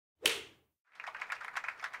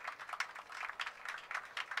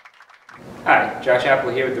Hi, Josh Apple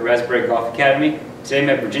here with the Raspberry Golf Academy. Today I'm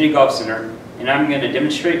at Virginia Golf Center and I'm going to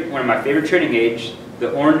demonstrate one of my favorite training aids,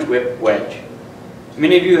 the Orange Whip Wedge.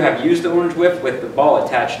 Many of you have used the Orange Whip with the ball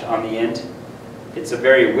attached on the end. It's a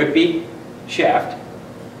very whippy shaft,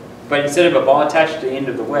 but instead of a ball attached to the end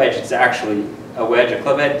of the wedge, it's actually a wedge, a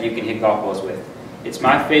club head you can hit golf balls with. It's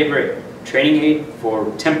my favorite training aid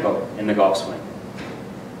for tempo in the golf swing.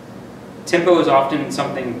 Tempo is often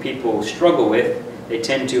something people struggle with. They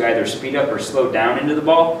tend to either speed up or slow down into the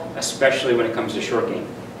ball, especially when it comes to short game.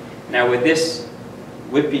 Now with this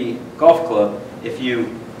whippy golf club, if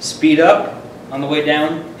you speed up on the way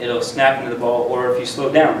down, it'll snap into the ball, or if you slow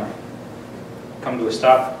down, come to a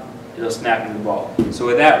stop, it'll snap into the ball. So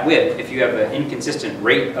with that whip, if you have an inconsistent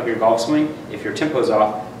rate of your golf swing, if your tempo's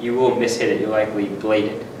off, you will mishit it, you'll likely blade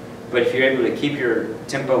it. But if you're able to keep your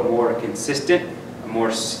tempo more consistent, a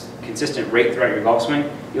more consistent rate throughout your golf swing,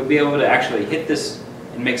 you'll be able to actually hit this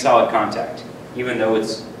and make solid contact, even though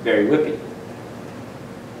it's very whippy.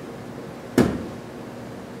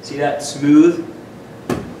 See that? Smooth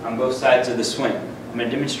on both sides of the swing. I'm going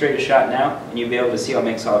to demonstrate a shot now, and you'll be able to see I'll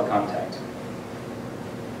make solid contact.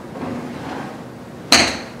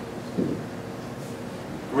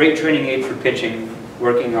 Great training aid for pitching,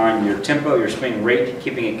 working on your tempo, your swing rate,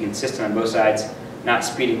 keeping it consistent on both sides, not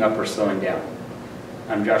speeding up or slowing down.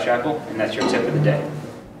 I'm Josh Apple, and that's your tip of the day.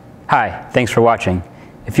 Hi, thanks for watching.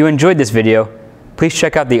 If you enjoyed this video, please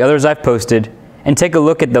check out the others I've posted and take a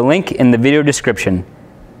look at the link in the video description.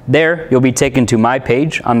 There, you'll be taken to my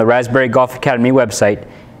page on the Raspberry Golf Academy website,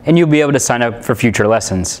 and you'll be able to sign up for future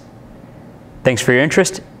lessons. Thanks for your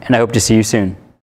interest, and I hope to see you soon.